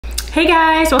Hey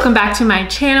guys, welcome back to my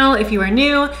channel. If you are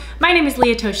new, my name is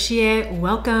bestieee.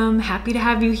 Welcome, happy to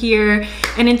have you here.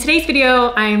 And in today's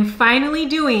video, I'm finally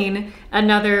doing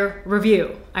another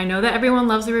review. I know that everyone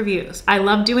loves the reviews. I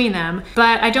love doing them,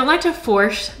 but I don't like to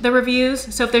force the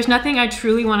reviews. So if there's nothing I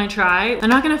truly want to try, I'm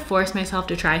not gonna force myself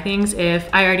to try things if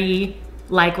I already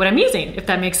like what I'm using, if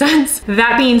that makes sense.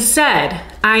 That being said,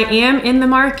 I am in the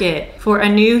market for a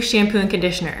new shampoo and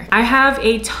conditioner. I have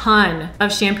a ton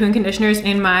of shampoo and conditioners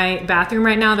in my bathroom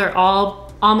right now. They're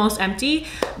all almost empty,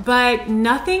 but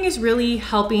nothing is really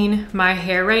helping my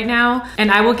hair right now.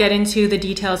 And I will get into the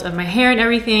details of my hair and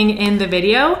everything in the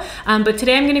video. But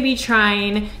today I'm gonna be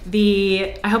trying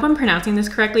I hope I'm pronouncing this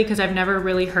correctly because I've never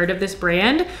really heard of this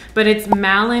brand, but it's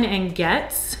Malin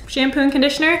Goetz shampoo and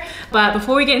conditioner. But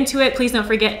before we get into it, please don't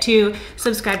forget to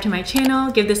subscribe to my channel,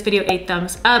 give this video a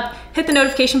thumbs up, hit the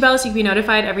notification bell so you can be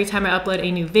notified every time I upload a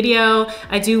new video.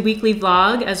 I do weekly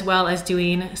vlog as well as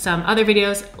doing some other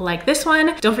videos like this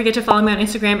one. Don't forget to follow me on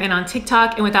Instagram and on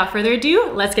TikTok. And without further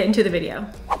ado, let's get into the video.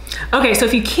 Okay, so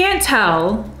if you can't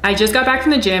tell, I just got back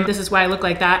from the gym. This is why I look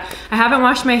like that. I haven't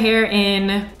washed my hair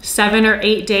in 7 or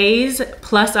 8 days,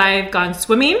 plus I've gone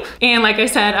swimming. And like I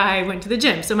said, I went to the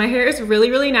gym. So my hair is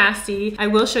really, really nasty. I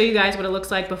will show you guys what it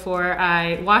looks like before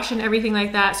I wash and everything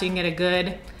like that so you can get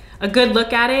a good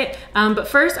look at it. But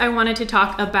first I wanted to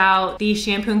talk about the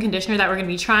shampoo and conditioner that we're gonna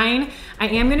be trying. I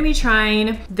am gonna be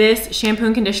trying this shampoo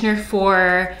and conditioner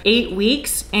for 8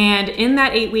 weeks. And in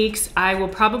that 8 weeks, I will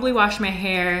probably wash my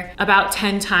hair about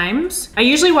 10 times. I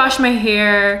usually wash my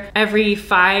hair every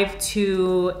 5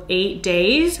 to 8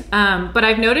 days. But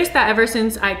I've noticed that ever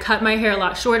since I cut my hair a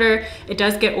lot shorter, it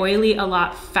does get oily a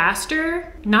lot faster.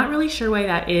 Not really sure why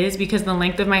that is because the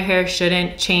length of my hair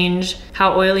shouldn't change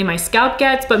how oily my scalp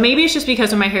gets, but maybe it's just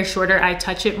because when my hair's shorter, I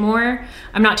touch it more.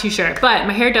 I'm not too sure, but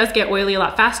my hair does get oily a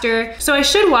lot faster. So I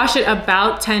should wash it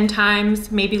about 10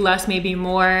 times, maybe less, maybe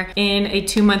more in a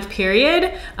 2-month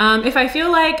period. If I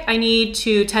feel like I need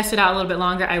to test it out a little bit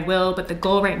longer, I will, but the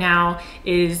goal right now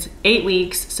is 8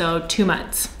 weeks, so 2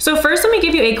 months. So first, let me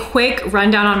give you a quick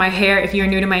rundown on my hair if you're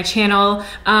new to my channel.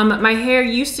 My hair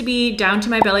used to be down to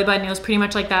my belly button. It was pretty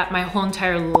much like that my whole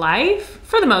entire life,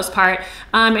 for the most part.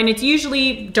 And it's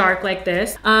usually dark like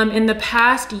this. In the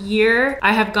past year,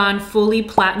 I have gone fully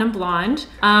platinum blonde.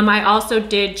 I also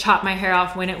did chop my hair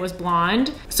off when it was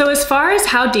blonde. So as far as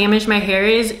how damaged my hair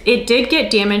is, it did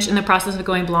get damaged in the process of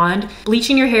going blonde.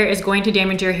 Bleaching your hair is going to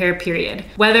damage your hair, period.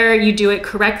 Whether you do it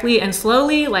correctly and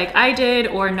slowly like I did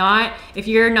or not, if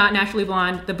you're not naturally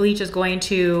blonde, the bleach is going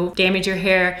to damage your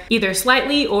hair either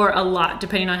slightly or a lot,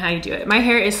 depending on how you do it. My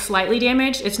hair is slightly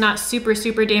damaged. It's not super,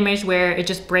 super damaged where it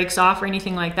just breaks off or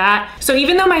anything like that. So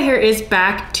even though my hair is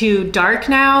back to dark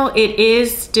now, it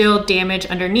is still damaged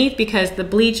underneath because the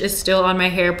bleach is still on my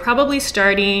hair, probably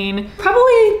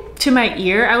to my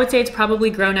ear. I would say it's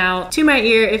probably grown out to my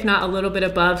ear, if not a little bit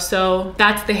above. So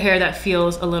that's the hair that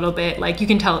feels a little bit like you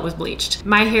can tell it was bleached.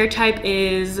 My hair type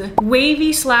is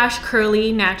wavy /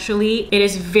 curly naturally. It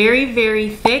is very, very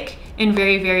thick and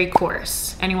very, very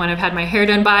coarse. Anyone I've had my hair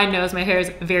done by knows my hair is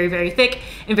very, very thick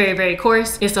and very, very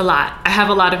coarse. It's a lot. I have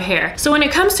a lot of hair. So when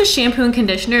it comes to shampoo and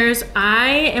conditioners, I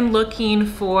am looking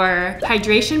for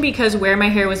hydration because where my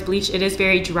hair was bleached, it is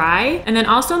very dry. And then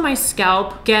also my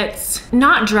scalp gets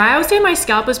not dry. I would say my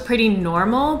scalp is pretty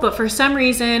normal, but for some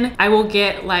reason I will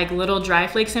get like little dry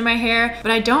flakes in my hair,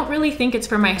 but I don't really think it's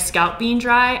for my scalp being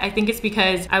dry. I think it's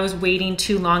because I was waiting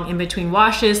too long in between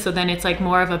washes. So then it's like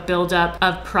more of a buildup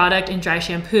of product and dry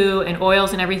shampoo and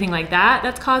oils and everything like that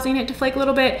that's causing it to flake a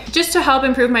little bit, just to help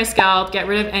improve my scalp, get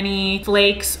rid of any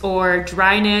flakes or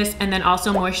dryness, and then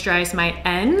also moisturize my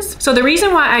ends. So the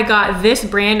reason why I got this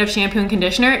brand of shampoo and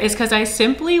conditioner is because I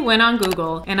simply went on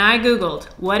Google and I Googled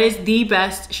what is the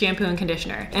best shampoo and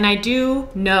conditioner. And I do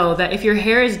know that if your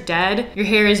hair is dead, your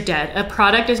hair is dead. A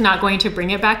product is not going to bring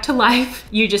it back to life.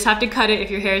 You just have to cut it.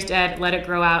 If your hair is dead, let it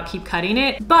grow out, keep cutting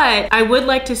it. But I would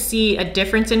like to see a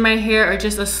difference in my hair or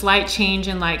just a slight change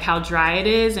in like how dry it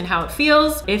is and how it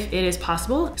feels, if it is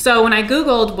possible. So when I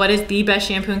Googled what is the best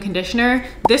shampoo and conditioner,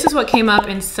 this is what came up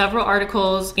in several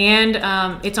articles, and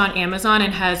it's on Amazon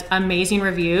and has amazing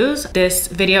reviews. This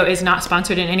video is not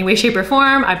sponsored in any way, shape, or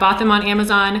form. I bought them on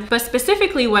Amazon, but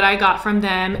specifically what I got from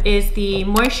them is the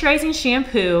moisturizing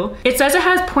shampoo. It says it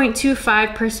has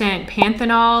 0.25%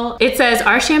 panthenol. It says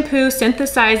our shampoo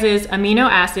synthesizes amino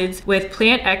acids with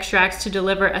plant extracts to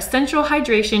deliver essential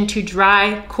hydration to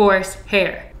dry, coarse coarse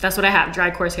hair. That's what I have, dry,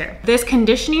 coarse hair. This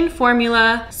conditioning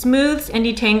formula smooths and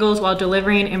detangles while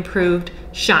delivering improved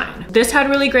shine. This had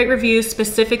really great reviews,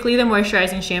 specifically the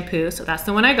moisturizing shampoo, so that's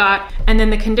the one I got. And then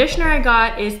the conditioner I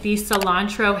got is the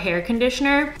cilantro hair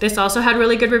conditioner. This also had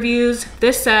really good reviews.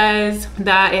 This says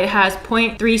that it has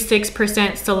 0.36%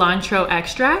 cilantro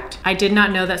extract. I did not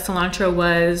know that cilantro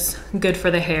was good for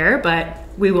the hair, but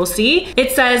we will see.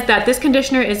 It says that this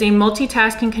conditioner is a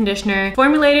multitasking conditioner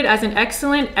formulated as an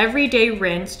excellent everyday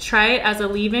rinse. Try it as a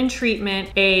leave-in treatment,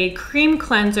 a cream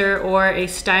cleanser, or a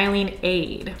styling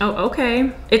aid. Oh,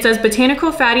 okay. It says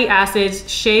botanical fatty acids,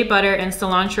 shea butter, and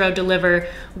cilantro deliver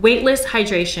weightless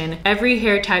hydration. Every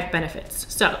hair type benefits.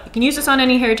 So you can use this on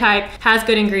any hair type, has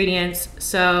good ingredients.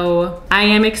 So I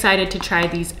am excited to try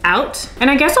these out. And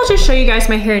I guess I'll just show you guys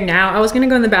my hair now. I was gonna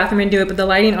go in the bathroom and do it, but the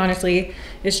lighting honestly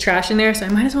is trash in there, so I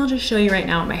might as well just show you right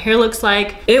now what my hair looks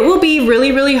like. It will be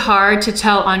really, really hard to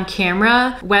tell on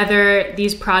camera whether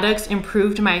these products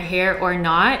improved my hair or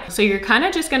not. So you're kind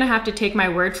of just gonna have to take my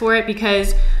word for it,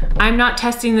 because I'm not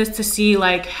testing this to see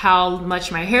like how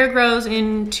much my hair grows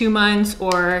in 2 months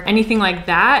or anything like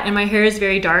that. And my hair is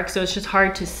very dark, so it's just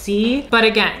hard to see. But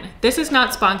again, this is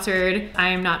not sponsored. I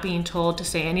am not being told to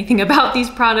say anything about these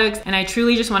products. And I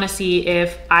truly just wanna see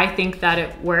if I think that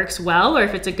it works well, or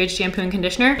if it's a good shampoo and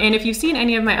conditioner. And if you've seen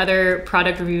any of my other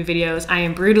product review videos, I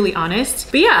am brutally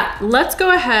honest. But yeah, let's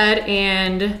go ahead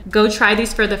and go try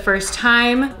these for the first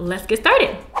time. Let's get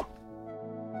started.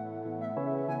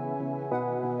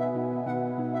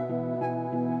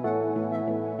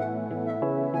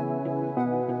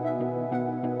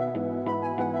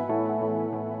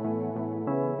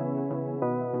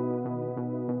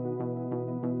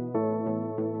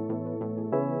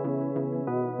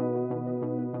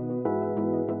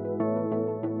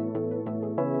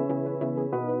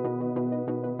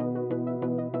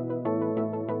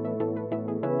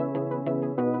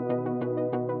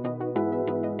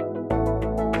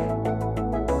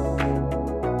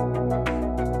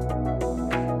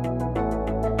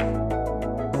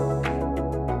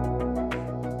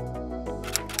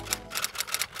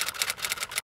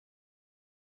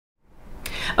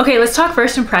 Okay, let's talk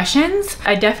first impressions.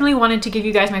 I definitely wanted to give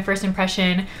you guys my first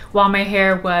impression while my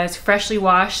hair was freshly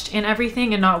washed and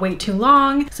everything, and not wait too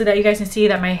long, so that you guys can see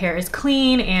that my hair is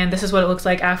clean. And this is what it looks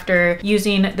like after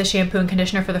using the shampoo and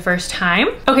conditioner for the first time.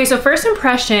 Okay, so first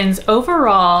impressions,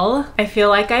 overall, I feel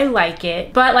like I like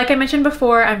it. But like I mentioned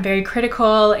before, I'm very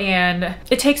critical, and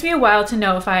it takes me a while to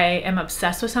know if I am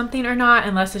obsessed with something or not,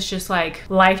 unless it's just like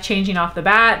life-changing off the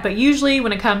bat. But usually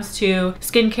when it comes to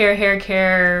skincare, hair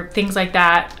care, things like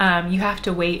that, you have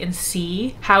to wait and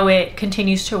see how it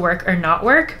continues to work or not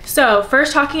work. So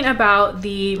first, talking about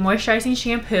the moisturizing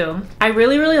shampoo, I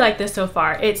really, really like this so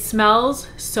far. It smells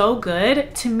so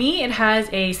good. To me, it has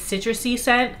a citrusy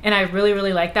scent, and I really,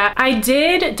 really like that. I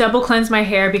did double cleanse my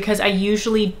hair, because I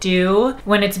usually do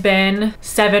when it's been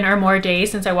 7 or more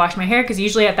days since I washed my hair, because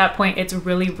usually at that point it's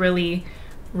really,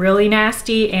 really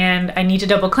nasty and I need to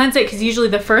double cleanse it, because usually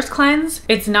the first cleanse,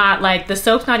 it's not like, the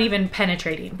soap's not even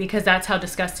penetrating, because that's how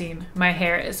disgusting my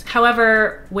hair is.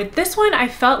 However, with this one, I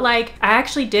felt like I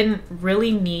actually didn't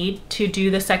really need to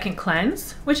do the second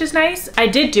cleanse, which is nice. I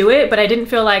did do it, but I didn't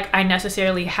feel like I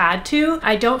necessarily had to.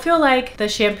 I don't feel like the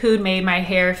shampoo made my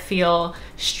hair feel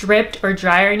stripped or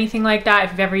dry or anything like that.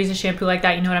 If you've ever used a shampoo like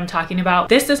that, you know what I'm talking about.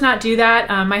 This does not do that.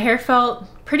 My hair felt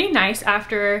pretty nice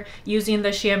after using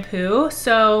the shampoo.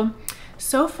 So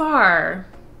far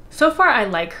I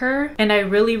like her, and I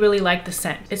really, really like the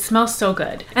scent. It smells so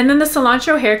good. And then the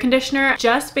cilantro hair conditioner,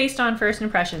 just based on first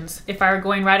impressions, if I were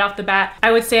going right off the bat,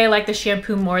 I would say I like the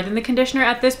shampoo more than the conditioner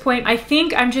at this point. I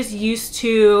think I'm just used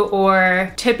to,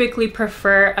 or typically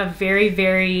prefer, a very,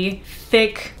 very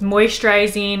thick,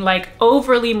 moisturizing, like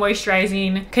overly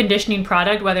moisturizing conditioning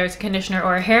product, whether it's a conditioner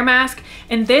or a hair mask.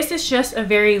 And this is just a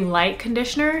very light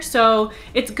conditioner. So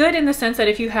it's good in the sense that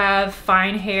if you have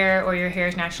fine hair, or your hair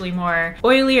is naturally more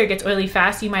oily or gets oily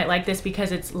fast, you might like this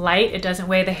because it's light. It doesn't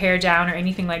weigh the hair down or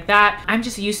anything like that. I'm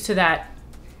just used to that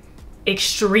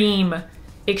extreme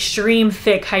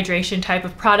thick hydration type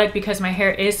of product, because my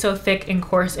hair is so thick and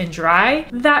coarse and dry.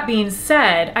 That being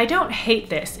said, I don't hate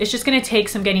this. It's just gonna take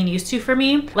some getting used to for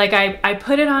me. Like I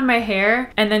put it on my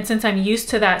hair, and then since I'm used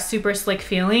to that super slick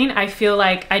feeling, I feel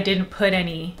like I didn't put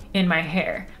any in my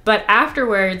hair. but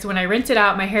afterwards, when I rinse it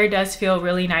out, my hair does feel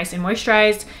really nice and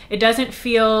moisturized. It doesn't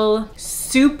feel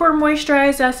super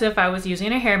moisturized as if I was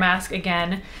using a hair mask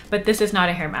again, but this is not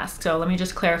a hair mask, so let me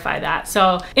just clarify that.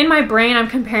 So in my brain, I'm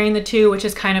comparing the two, which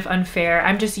is kind of unfair.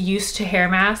 I'm just used to hair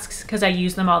masks because I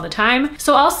use them all the time.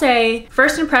 So I'll say,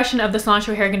 first impression of the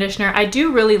Cilantro hair conditioner, I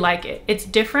do really like it. It's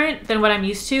different than what I'm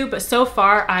used to, but so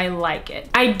far I like it.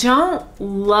 I don't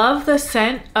love the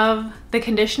scent of the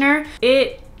conditioner.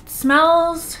 It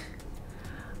smells,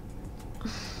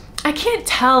 I can't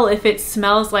tell if it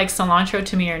smells like cilantro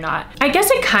to me or not. I guess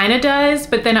it kind of does,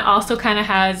 but then it also kind of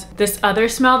has this other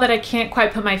smell that I can't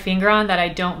quite put my finger on that I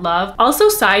don't love. Also,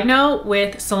 side note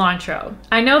with cilantro,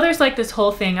 I know there's like this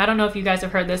whole thing, I don't know if you guys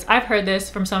have heard this, I've heard this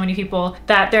from so many people,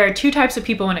 that there are two types of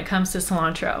people when it comes to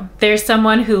cilantro. There's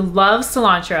someone who loves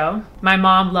cilantro. My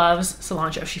mom loves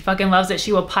cilantro. She fucking loves it.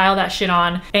 She will pile that shit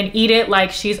on and eat it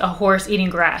like she's a horse eating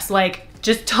grass. Like,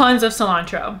 just tons of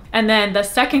cilantro. And then the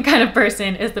second kind of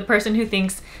person is the person who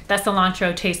thinks that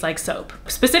cilantro tastes like soap.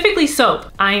 Specifically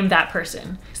soap, I am that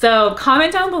person. So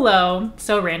comment down below,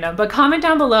 so random, but comment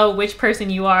down below which person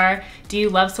you are. Do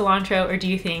you love cilantro or do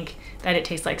you think that it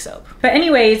tastes like soap? But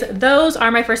anyways, those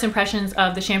are my first impressions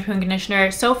of the shampoo and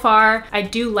conditioner. So far, I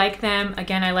do like them.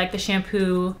 Again, I like the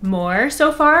shampoo more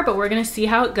so far, but we're gonna see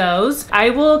how it goes.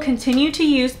 I will continue to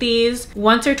use these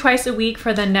once or twice a week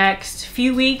for the next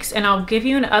few weeks, and I'll give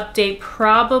you an update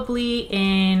probably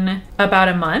in about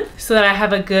a month so that I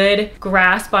have a good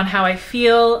grasp on how I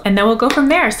feel, and then we'll go from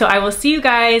there. So I will see you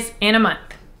guys in a month.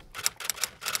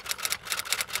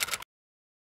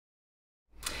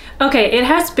 Okay, it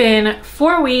has been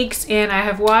 4 weeks and I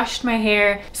have washed my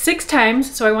hair 6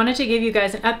 times, so I wanted to give you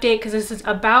guys an update because this is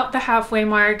about the halfway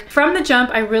mark. From the jump,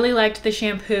 I really liked the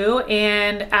shampoo,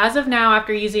 and as of now,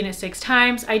 after using it 6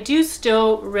 times, I do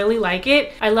still really like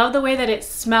it. I love the way that it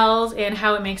smells and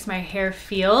how it makes my hair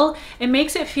feel. It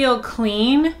makes it feel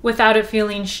clean without it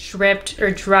feeling stripped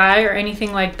or dry or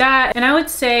anything like that. And I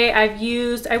would say I've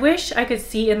used, I wish I could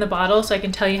see in the bottle so I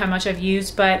can tell you how much I've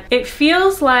used, but it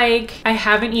feels like I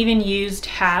haven't even used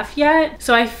half yet.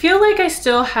 So I feel like I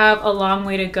still have a long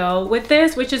way to go with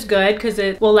this, which is good because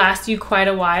it will last you quite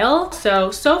a while.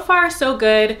 So far so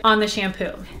good on the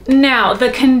shampoo. Now the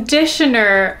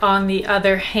conditioner, on the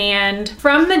other hand,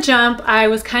 from the jump, I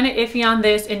was kind of iffy on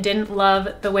this and didn't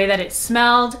love the way that it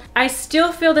smelled. I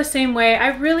still feel the same way. I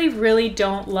really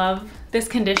don't love this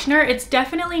conditioner. It's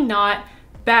definitely not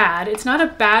bad. It's not a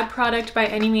bad product by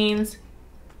any means.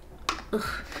 Ugh.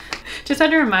 Just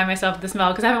had to remind myself of the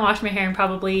smell because I haven't washed my hair in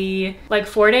probably like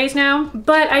 4 days now.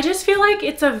 But I just feel like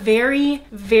it's a very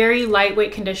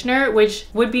lightweight conditioner, which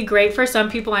would be great for some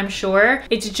people, I'm sure.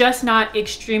 It's just not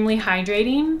extremely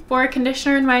hydrating for a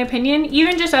conditioner, in my opinion.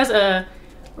 Even just as a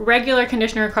regular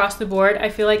conditioner across the board, I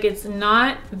feel like it's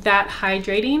not that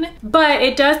hydrating, but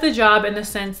it does the job in the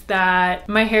sense that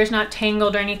my hair's not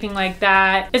tangled or anything like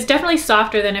that. It's definitely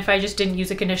softer than if I just didn't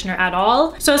use a conditioner at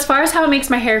all. So as far as how it makes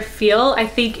my hair feel, I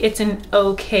think it's an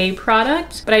okay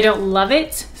product, but I don't love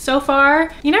it so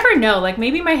far. You never know, like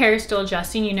maybe my hair is still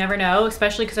adjusting, you never know,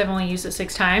 especially because I've only used it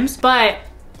 6 times. But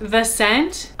the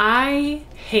scent, I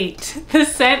hate the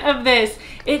scent of this.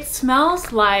 It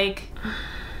smells like,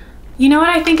 you know what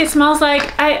I think it smells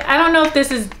like? I don't know if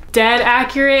this is dead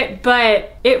accurate,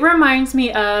 but it reminds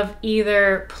me of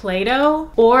either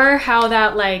Play-Doh or how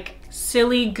that like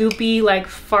silly goopy like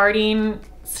farting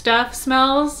stuff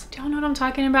smells. Do y'all know what I'm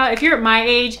talking about? If you're at my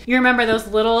age, you remember those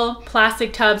little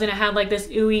plastic tubs and it had like this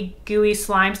ooey gooey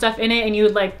slime stuff in it, and you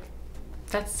would like,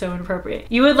 that's so inappropriate.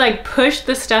 You would like push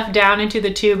the stuff down into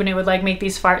the tube and it would like make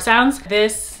these fart sounds.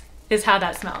 This is how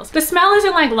that smells. The smell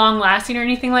isn't like long lasting or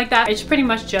anything like that. It's pretty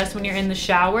much just when you're in the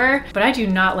shower, but I do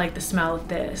not like the smell of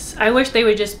this. I wish they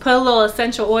would just put a little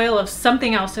essential oil of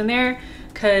something else in there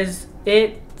because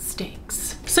it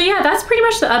stinks. So yeah, that's pretty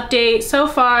much the update. So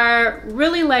far,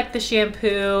 really like the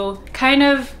shampoo, kind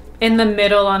of in the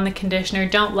middle on the conditioner,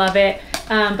 don't love it.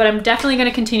 But I'm definitely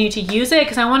gonna continue to use it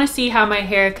because I wanna see how my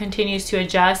hair continues to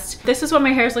adjust. This is what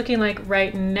my hair is looking like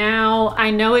right now.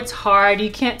 I know it's hard.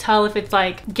 You can't tell if it's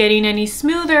like getting any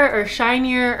smoother or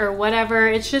shinier or whatever.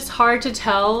 It's just hard to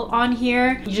tell on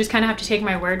here. You just kind of have to take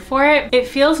my word for it. It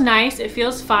feels nice. It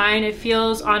feels fine. It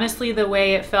feels honestly the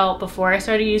way it felt before I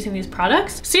started using these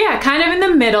products. So yeah, kind of in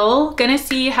the middle. Gonna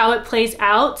see how it plays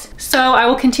out. So I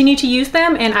will continue to use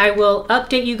them and I will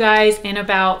update you guys in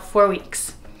about 4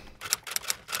 weeks.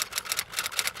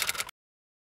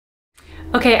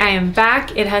 Okay, I am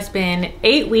back. It has been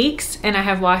 8 weeks and I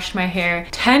have washed my hair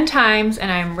 10 times and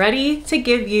I'm ready to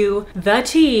give you the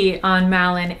tea on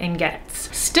Malin and Goetz.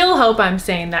 still hope I'm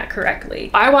saying that correctly.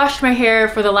 I washed my hair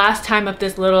for the last time of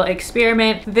this little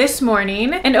experiment this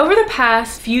morning, and over the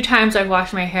past few times I've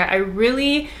washed my hair, I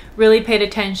really paid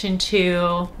attention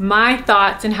to my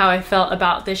thoughts and how I felt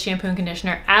about this shampoo and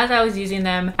conditioner as I was using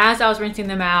them, as I was rinsing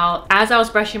them out, as I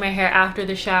was brushing my hair after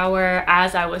the shower,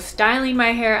 as I was styling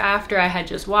my hair after I had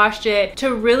just washed it,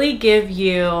 to really give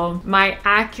you my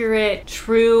accurate,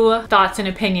 true thoughts and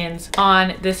opinions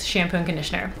on this shampoo and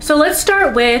conditioner. So let's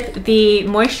start with the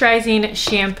moisturizing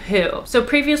shampoo. So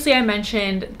previously I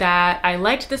mentioned that I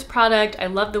liked this product. I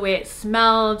loved the way it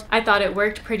smelled. I thought it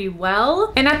worked pretty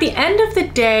well. And at the end of the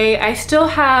day, I still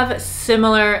have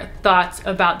similar thoughts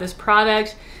about this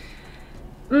product.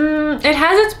 It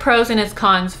has its pros and its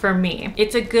cons for me.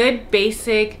 It's a good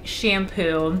basic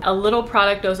shampoo. A little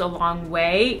product goes a long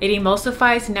way. It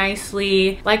emulsifies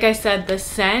nicely. Like I said, the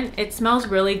scent, it smells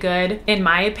really good in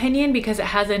my opinion because it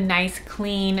has a nice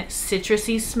clean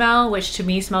citrusy smell, which to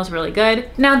me smells really good.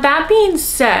 Now that being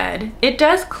said, it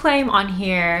does claim on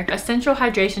here essential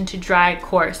hydration to dry,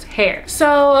 coarse hair.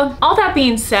 So all that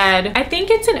being said, I think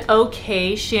it's an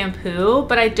okay shampoo,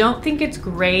 but I don't think it's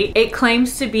great. It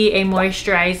claims to be a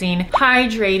moisturizer,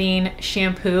 hydrating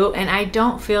shampoo, and I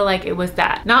don't feel like it was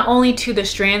that. Not only to the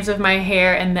strands of my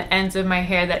hair and the ends of my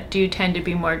hair that do tend to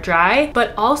be more dry,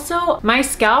 but also my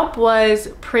scalp was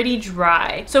pretty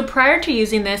dry. So prior to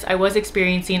using this, I was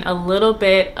experiencing a little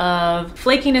bit of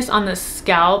flakiness on the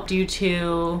scalp due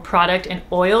to product and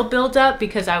oil buildup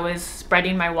because I was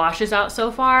spreading my washes out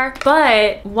so far.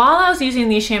 But while I was using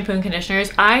these shampoo and conditioners,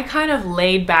 I kind of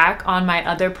laid back on my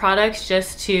other products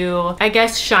just to, I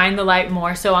guess, shine the light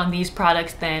more so on these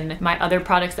products than my other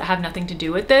products that have nothing to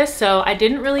do with this. So I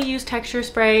didn't really use texture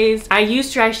sprays. I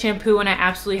used dry shampoo when I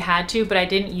absolutely had to, but I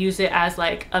didn't use it as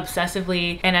like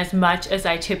obsessively and as much as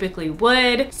I typically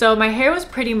would. So my hair was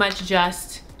pretty much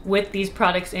just with these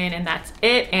products in, and that's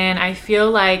it. And I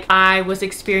feel like I was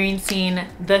experiencing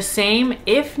the same,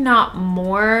 if not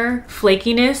more,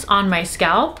 flakiness on my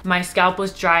scalp. My scalp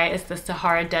was dry as the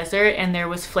Sahara Desert and there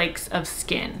was flakes of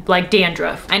skin, like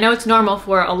dandruff. I know it's normal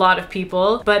for a lot of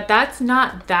people, but that's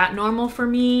not that normal for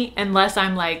me unless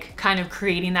I'm like kind of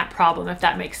creating that problem, if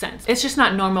that makes sense. It's just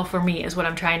not normal for me is what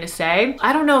I'm trying to say.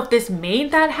 I don't know if this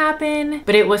made that happen,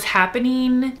 but it was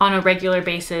happening on a regular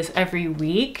basis every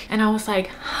week. And I was like,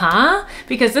 huh?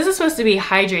 Because this is supposed to be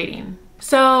hydrating.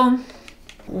 So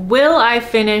will I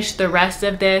finish the rest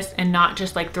of this and not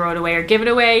just like throw it away or give it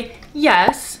away?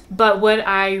 Yes. But would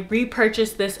I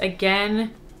repurchase this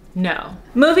again? No.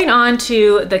 Moving on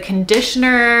to the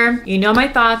conditioner. You know my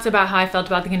thoughts about how I felt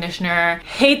about the conditioner.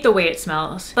 Hate the way it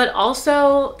smells. But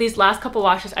also these last couple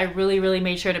washes, I really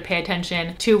made sure to pay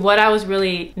attention to what I was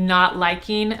really not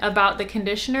liking about the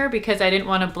conditioner because I didn't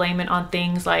want to blame it on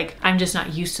things like I'm just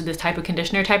not used to this type of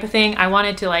conditioner type of thing. I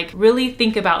wanted to like really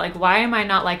think about like, why am I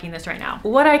not liking this right now?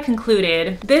 What I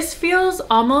concluded, this feels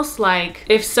almost like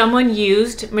if someone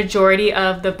used majority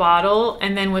of the bottle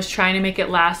and then was trying to make it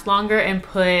last longer and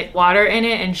put water in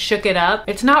it and shook it up.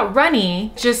 It's not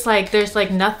runny, just like there's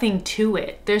like nothing to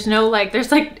it. There's no like,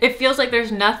 there's like, it feels like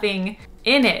there's nothing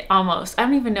in it almost. I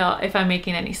don't even know if I'm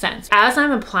making any sense. As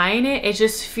I'm applying it, it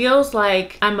just feels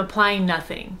like I'm applying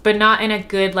nothing, but not in a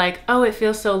good like, oh, it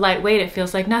feels so lightweight, it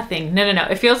feels like nothing. No.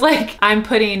 It feels like I'm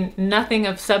putting nothing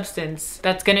of substance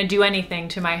that's gonna do anything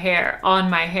to my hair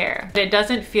on my hair. But it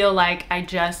doesn't feel like I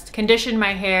just conditioned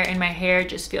my hair and my hair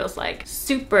just feels like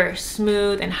super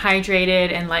smooth and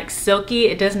hydrated and like silky.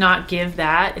 It does not give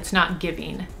that. It's not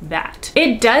giving that.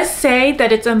 It does say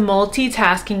that it's a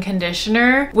multitasking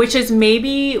conditioner, which is maybe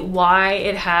why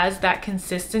it has that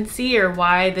consistency or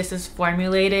why this is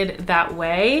formulated that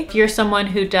way. If you're someone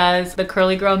who does the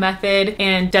curly girl method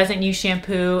and doesn't use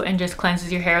shampoo and just cleanses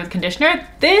your hair with conditioner,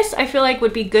 this I feel like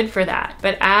would be good for that.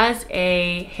 But as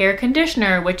a hair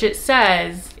conditioner, which it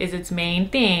says is its main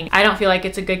thing, I don't feel like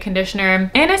it's a good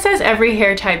conditioner. And it says every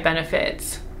hair type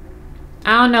benefits.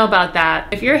 I don't know about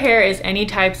that. If your hair is any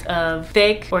types of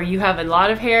thick or you have a lot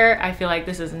of hair, I feel like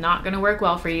this is not gonna work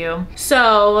well for you.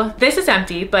 So this is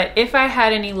empty, but if I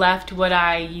had any left, would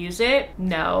I use it?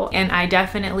 No. And I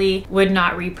definitely would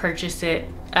not repurchase it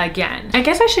again. I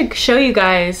guess I should show you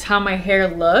guys how my hair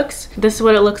looks. This is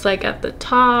what it looks like at the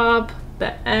top,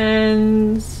 the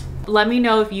ends. Let me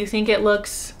know if you think it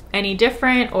looks any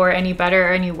different or any better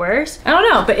or any worse. I don't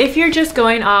know, but if you're just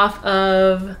going off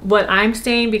of what I'm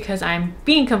saying, because I'm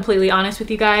being completely honest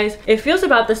with you guys, it feels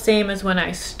about the same as when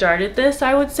I started this,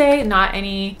 I would say. Not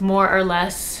any more or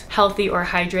less healthy or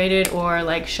hydrated or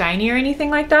like shiny or anything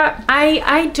like that.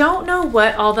 I don't know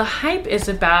what all the hype is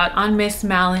about on Miss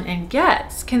Malin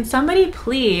Goetz. Can somebody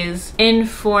please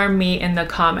inform me in the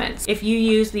comments? If you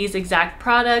use these exact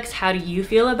products, how do you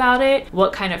feel about it?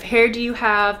 What kind of hair do you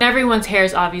have? Everyone's hair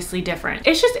is obviously different.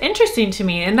 It's just interesting to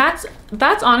me, and that's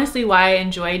honestly why I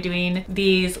enjoy doing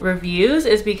these reviews,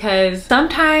 is because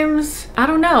sometimes, I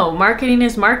don't know, marketing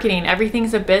is marketing.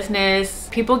 Everything's a business.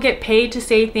 People get paid to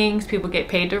say things, people get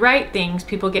paid to write things,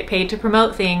 people get paid to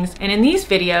promote things. And in these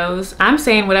videos, I'm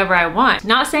saying whatever I want.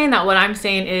 Not saying that what I'm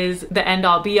saying is the end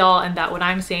all be all and that what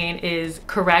I'm saying is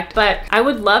correct, but I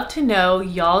would love to know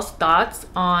y'all's thoughts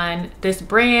on this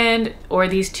brand or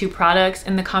these two products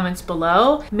in the comments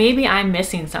below. Maybe I'm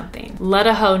missing something. Let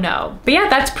a hoe know. But yeah,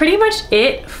 that's pretty much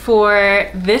it for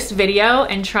this video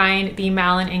and trying the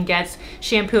Malin Goetz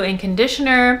shampoo and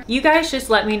conditioner. You guys just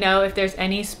let me know if there's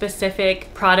any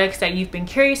specific products that you've been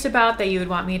curious about that you would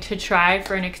want me to try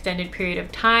for an extended period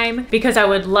of time, because I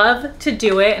would love to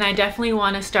do it, and I definitely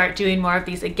want to start doing more of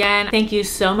these again. Thank you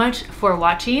so much for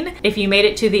watching. If you made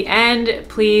it to the end,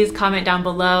 please comment down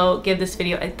below, give this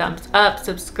video a thumbs up,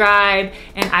 subscribe,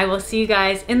 and I will see you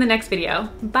guys in the next video.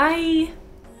 Bye!